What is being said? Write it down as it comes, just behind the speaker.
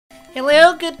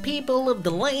Hello, good people of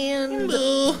the land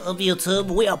of YouTube.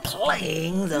 We are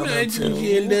playing Zelda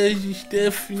 2.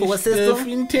 For system?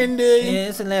 Nintendo.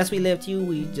 Yes, and last we left you,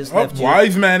 we just left you.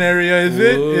 Wise man area, is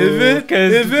it?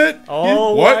 Is it?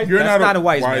 Oh, what? You're that's not a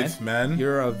wise man.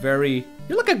 You're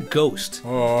like a ghost.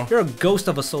 Oh. You're a ghost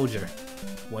of a soldier.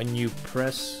 When you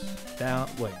press down,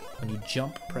 when you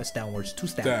jump, press downwards to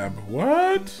stab. Stab.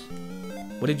 What?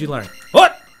 What did you learn?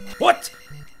 What?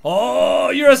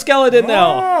 Oh, you're a skeleton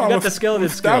now. Oh, You got the skeleton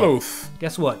skill. Stalos.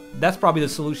 Guess what? That's probably the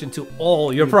solution to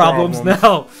all your problems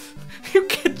now. You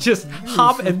can just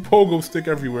hop and pogo stick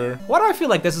everywhere. Why do I feel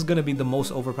like this is gonna be the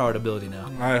most overpowered ability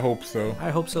now? I hope so. I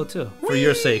hope so too. For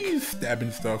your sake. Stabbing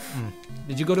stuff.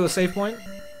 Did you go to a save point?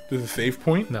 There's a save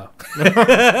point? No.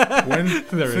 When?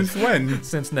 There Since when?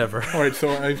 Since never. Alright,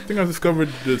 so I think I discovered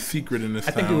the secret in this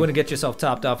I think you want to get yourself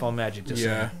topped off on magic. Just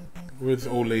yeah. saying. Where's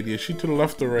the old lady? Is she to the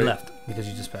left or right? Left, because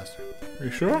you just passed her. Are you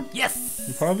sure? Yes!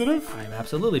 You positive? I'm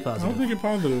absolutely I positive. don't think you're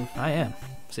positive. I am.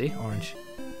 See? Orange.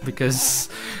 Because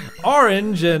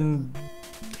orange and...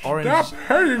 Orange... Stop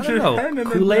hurting your hand in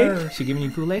Kool-Aid? She giving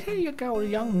you Kool-Aid? Here you go,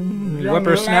 young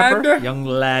whippersnapper. lad. Young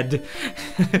lad.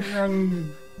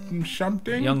 Young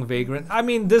something? Young vagrant. I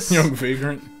mean, this... Young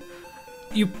vagrant.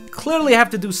 You clearly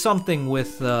have to do something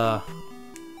with, her.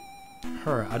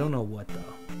 I don't know what,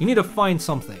 though. You need to find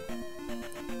something.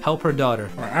 Help her daughter.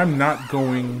 Right, I'm not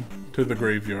going to the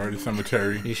graveyard, the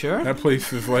cemetery. You sure? That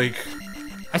place is like...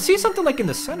 I see something like in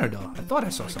the center, though. I thought I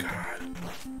saw something.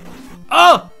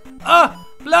 God. Oh!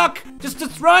 Block!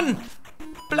 Just run!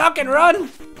 Block and run!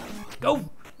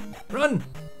 Go! Run!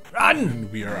 Run!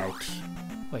 And we are out.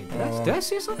 Wait, did I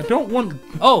see something? I don't want...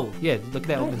 Oh, yeah, look at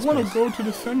that I open don't want space. to go to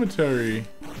the cemetery.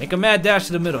 Make a mad dash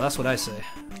to the middle, that's what I say.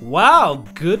 Wow,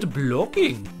 good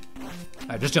blocking.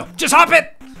 Alright, just jump. Just hop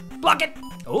it! Block it!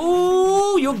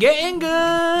 Oh, you're getting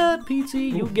good, PT.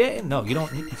 You getting... No, you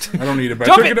don't need... I don't need it back.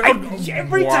 Jump Check it! out.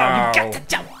 Every Wow. time, you got to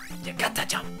jump! You got to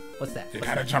jump! What's that? You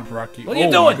gotta jump, Rocky. What are you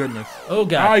Oh, doing? my goodness. Oh,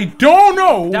 God. I don't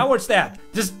know! Downward stab.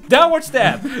 Just downward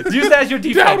stab. Use that as your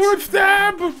defense. Downward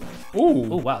stab! Ooh.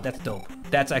 Oh, wow, that's dope.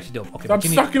 That's actually dope. Okay, Stop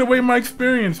sucking away my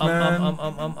experience, man.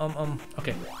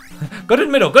 Okay. Go to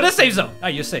the middle. Go to the safe zone.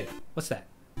 Alright, you're safe. What's that?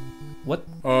 What?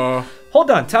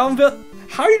 Hold on.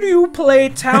 How do you play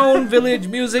town village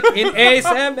music in a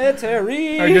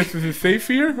cemetery? I guess is it safe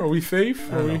here? Are we safe?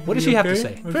 What does she have to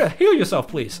say? Heal yourself,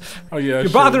 please. Oh yeah, you're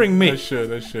bothering me. I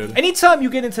should. Anytime you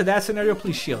get into that scenario,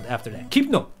 please shield after that.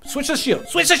 Switch the shield.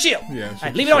 Switch the shield. Yeah.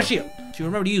 Alright, leave it on shield. She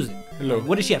remember to use it. Hello.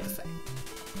 What does she have to say?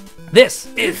 This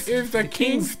is the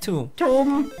king's tomb.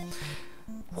 tomb.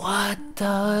 What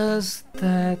does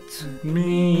that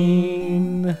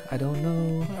mean? I don't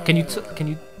know. Can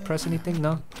you press anything?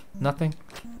 No, nothing.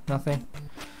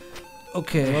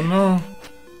 Okay. I don't know.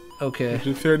 Okay.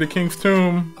 Just heard the king's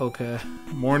tomb. Okay.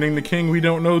 Mourning the king, we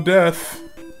don't know death.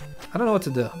 I don't know what to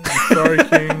do. I'm sorry,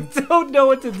 king. Don't know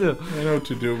what to do. I know what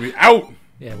to do. We out.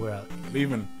 Yeah, we're out.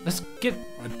 Leaving. Let's get.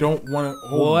 I don't want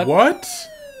to. What? What?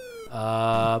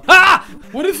 Ah!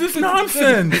 What is this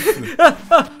nonsense?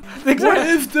 What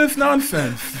is this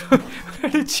nonsense?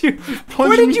 Where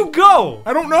did you go?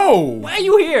 I don't know. Why are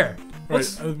you here? Right,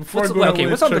 before I go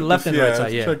what's on the left and right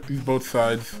side? Yeah. Check these both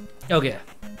sides. Okay.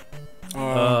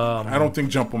 I don't think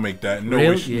jump will make that. No,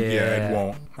 really? Yeah, it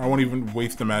won't. I won't even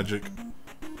waste the magic.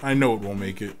 I know it won't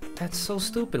make it. That's so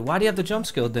stupid. Why do you have the jump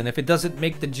skill then if it doesn't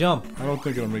make the jump? I don't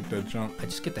think it'll make that jump. I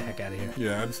just get the heck out of here.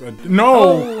 Yeah,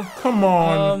 no! Come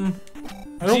on.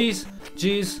 Jeez,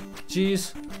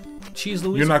 Cheese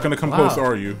Louise. You're not gonna come close,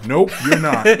 are you? Nope, you're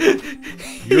not.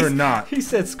 You're not. He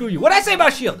said, "Screw you." What'd I say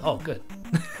about shield? Oh, good.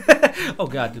 Oh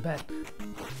God, too bad.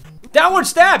 Downward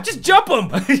stab. Just jump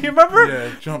him. You remember? Yeah,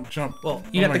 jump. Well,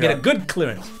 you have to get a good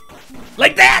clearance.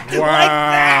 Like that.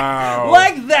 Wow.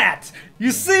 Like that.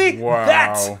 You see? Wow.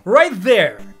 That right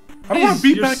there. I don't want to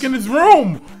be back in this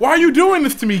room. Why are you doing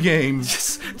this to me, game?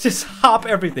 Just hop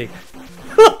everything.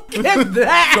 Look at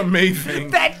that. It's amazing.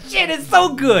 That shit is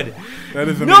so good. That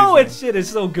is amazing. No, that shit is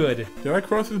so good. Did I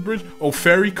cross this bridge? Oh,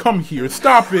 fairy, come here.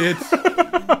 Stop it.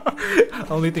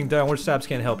 Only thing downward stabs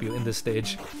can't help you in this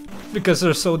stage. Because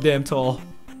they're so damn tall.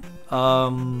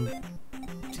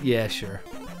 Yeah, sure.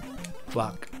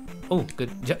 Block. Oh,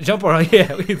 good. Jump around.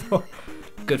 Yeah,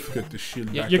 good for Get the shield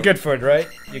back You're up. good for it, right?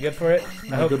 You're good for it?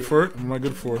 Am I good for it? Am I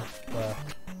good for it?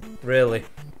 Really?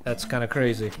 That's kind of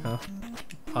crazy, huh?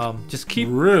 Just keep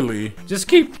Really?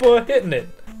 hitting it.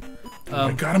 Oh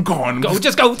my God, I'm gone.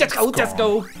 Just go. Did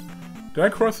I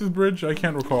cross this bridge? I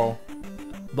can't recall.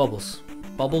 Bubbles.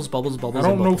 I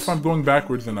don't know if I'm going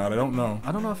backwards or not. I don't know.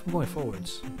 I don't know if I'm going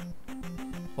forwards.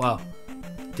 Wow.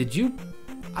 Did you?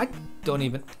 I don't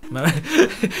even.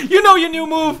 You know your new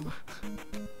move.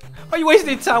 Why are you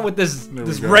wasting time with this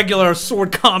regular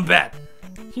sword combat?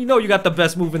 You know you got the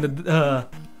best move in the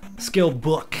skill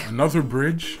book. Another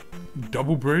bridge?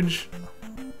 Double bridge?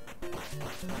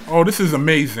 Oh, this is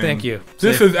amazing. Thank you.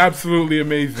 This is absolutely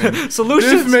amazing.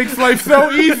 Solutions. This makes life so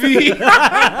easy. You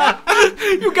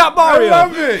got Mario. I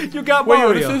love it. You got Wait,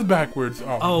 Mario. this is backwards.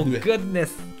 Oh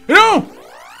goodness. No!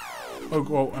 Oh,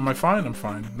 well, am I fine? I'm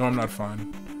fine. No, I'm not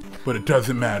fine. But it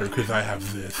doesn't matter because I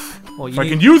have this. Well, if I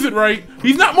can use it right,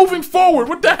 he's not moving forward.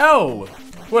 What the hell?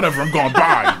 Whatever, I'm going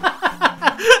by.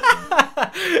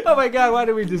 Oh my god, why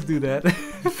did we just do that?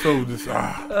 So just,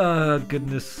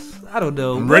 goodness. I don't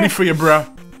know. I'm ready for you, bruh.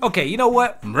 Okay, you know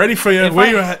what? I'm ready for you. Where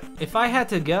you at? If I had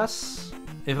to guess.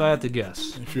 If you had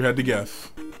to guess.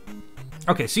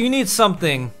 Okay, so you need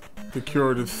something to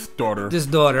cure this daughter. She's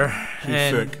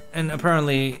sick. And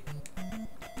apparently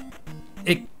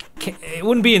it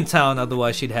wouldn't be in town,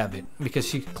 otherwise she'd have it. Because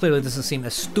she clearly doesn't seem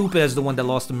as stupid as the one that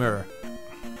lost the mirror.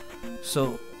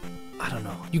 So, I don't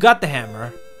know. You got the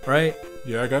hammer, right?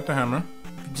 Yeah, I got the hammer.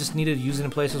 You just need to use it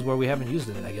in places where we haven't used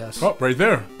it, I guess. Oh, right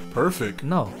there. Perfect.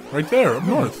 No. Right there, up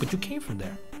north. But you came from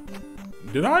there.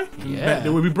 Did I? Yeah. It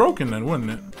would be broken then,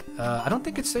 wouldn't it? I don't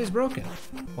think it stays broken.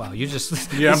 Wow, you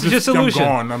just... Yeah, I'm solution.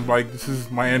 gone. I'm like, this is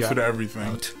my answer to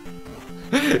everything.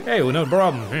 Hey, well, no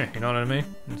problem. You know what I mean?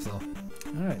 So,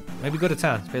 alright, maybe go to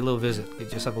town, pay a little visit,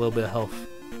 get yourself a little bit of health,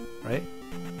 right?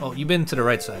 Oh, you've been to the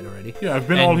right side already. Yeah, I've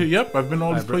been all here. Yep, I've been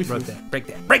all these places. Break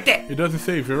that! It doesn't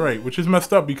save, you're right, which is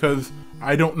messed up because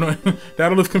I don't know.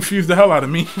 That'll just confuse the hell out of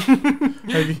me.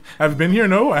 I've been here,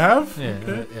 no? I have? Yeah,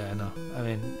 okay. Yeah, I know. I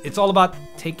mean, it's all about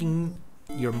taking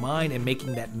your mind and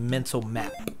making that mental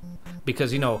map.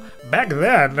 Because, you know, back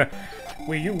then,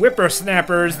 you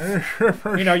whippersnappers,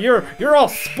 you know, you're all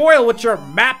spoiled with your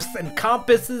maps and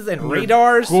compasses and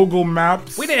radars. Google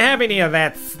Maps. We didn't have any of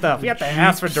that stuff. We had to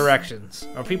ask for directions.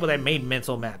 Or people that made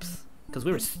mental maps. Because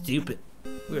we were stupid.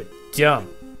 We were dumb.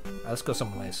 Right, let's go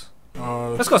someplace.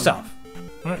 Let's go south.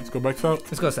 Alright, let's go back south.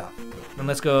 Let's go south. And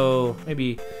let's go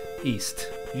maybe east.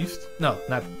 East? No,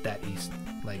 not that east.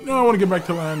 Like, no, I want to get back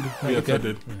to land. Yes, I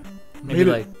did. Yeah.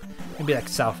 Maybe like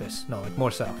south-ish. No, like more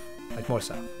south. Like more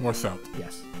south. More south.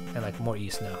 Yes. And like more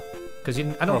east now. Because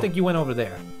I don't think you went over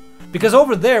there. Because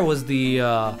over there was the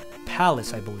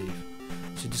palace, I believe.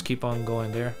 So just keep on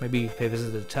going there. Maybe pay a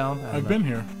visit to the town. I've been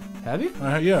here. Have you?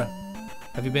 Yeah.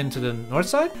 Have you been to the north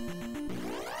side?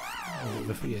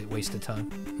 Before you wasted time.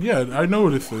 Yeah, I know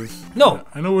where this is. No.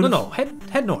 I know where No,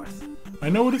 head north. I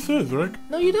know what this is, Rick.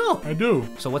 No, you don't. I do.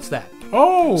 So what's that?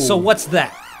 Oh. So what's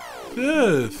that?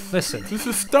 This. Listen. This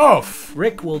is stuff.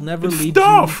 Rick will never lead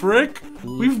stuff, Rick.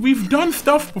 We've done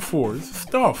stuff before. This is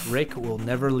stuff. Rick will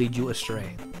never lead you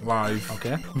astray. Lies.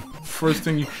 Okay. First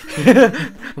thing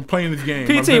I'm playing this game.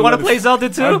 PT, you want to play Zelda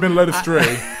 2? I've been led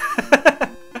astray.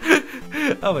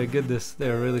 Oh my goodness, they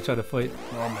were really trying to fight.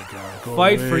 Oh my god.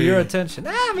 Fight for your attention.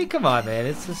 I mean, come on, man.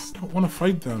 It's just. I don't want to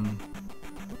fight them.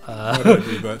 Why did I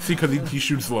do that? See, because he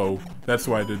shoots low. That's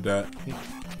why I did that.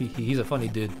 He's a funny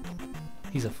dude.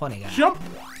 He's a funny guy. Jump.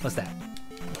 What's that?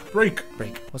 Break.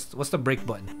 What's the break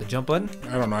button? The jump button?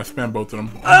 I don't know. I spam both of them.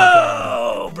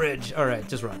 Oh, bridge. All right,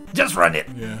 just run. Just run it.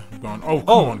 Yeah, I'm gone. Oh,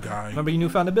 come on, guy. Remember your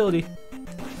newfound ability?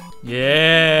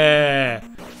 Yeah.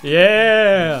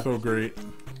 Yeah. So great.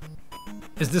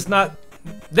 Is this not?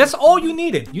 That's all you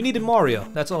needed. You needed Mario.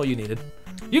 That's all you needed.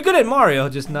 You're good at Mario,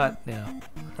 just not, you know.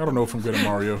 I don't know if I'm good at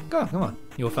Mario. Come on.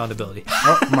 Newfound ability.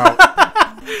 Oh, I'm out.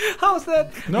 How's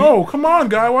that? No, come on,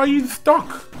 guy. Why are you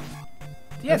stuck?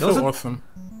 Yeah, that's so awesome.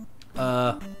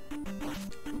 Oh,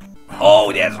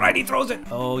 that's right. He throws it.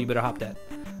 Oh, you better hop that.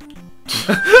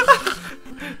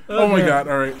 Oh my god.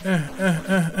 All right.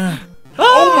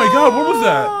 Oh my god. What was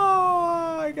that?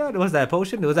 Oh my god. Was that a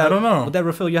potion? Was that? I don't know. Would that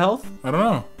refill your health? I don't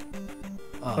know.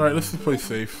 All right. Let's just play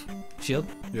safe. Shield.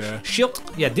 Yeah. Shield.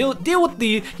 Yeah. Deal with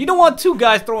the. You don't want two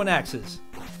guys throwing axes.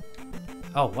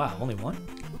 Oh wow. Only one.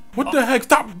 What the heck?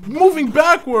 Stop moving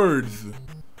backwards.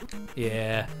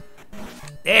 Yeah.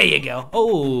 There you go.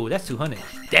 Oh, that's 200.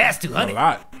 That's 200. A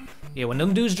lot. Yeah, when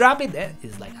them dudes drop it, that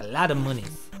is like a lot of money.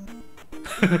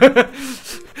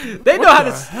 They know how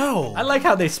to. Hell? I like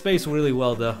how they space really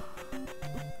well, though.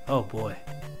 Oh boy,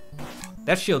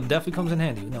 that shield definitely comes in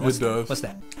handy. No, it does. What's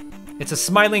that? It's a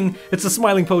smiling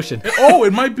potion. Oh,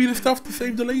 it might be the stuff to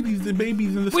save the ladies, the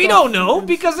babies, and the stuff. We don't know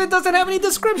because it doesn't have any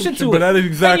description to it. But that is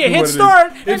exactly and you what hit it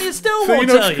start, is. and it still so won't you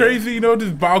know tell what's crazy? You know,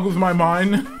 this boggles my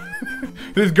mind.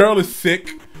 This girl is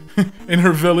sick in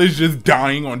her village, just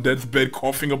dying on death's bed,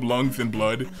 coughing up lungs and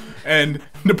blood, and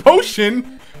the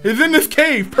potion is in this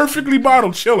cave, perfectly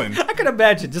bottled, chilling. I can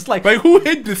imagine, just like who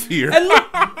hid this here? And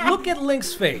look at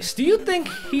Link's face. Do you think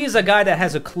he is a guy that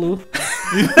has a clue?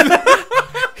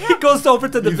 goes over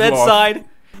to the He's bedside.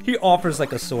 He offers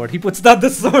like a sword. He puts down the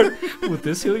sword. Will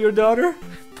this heal your daughter?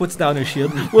 Puts down her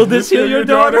shield. Will this heal your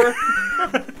daughter?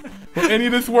 Will any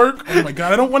of this work? Oh my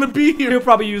god, I don't want to be here. He'll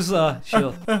probably use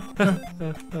shield. Oh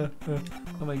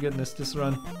my goodness, just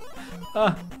run.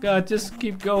 Oh god, just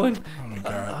keep going. Oh my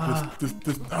god,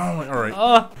 oh my, alright.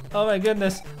 Oh my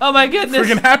goodness. Oh my goodness.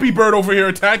 Freaking Happy Bird over here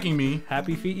attacking me.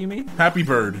 Happy feet, you mean? Happy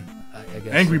Bird. I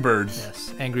guess. Angry Birds.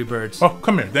 Yes, Angry Birds. Oh,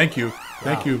 come here. Thank you.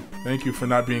 Thank you. Thank you for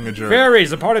not being a jerk.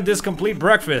 Fairies, a part of this complete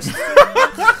breakfast.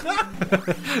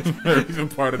 Fairies, a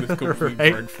part of this complete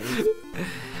breakfast.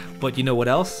 But you know what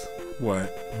else?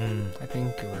 What? I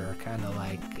think we're kind of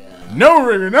like... No,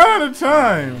 Rick, we're not out of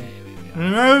time.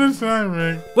 We're not out of time,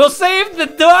 Rick. We'll save the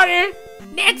daughter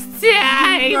next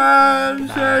time. I'm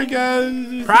sorry,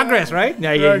 guys. Progress, right?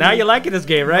 Now you like it, this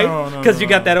game, right? No, Because you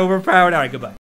got that overpowered. All right, goodbye.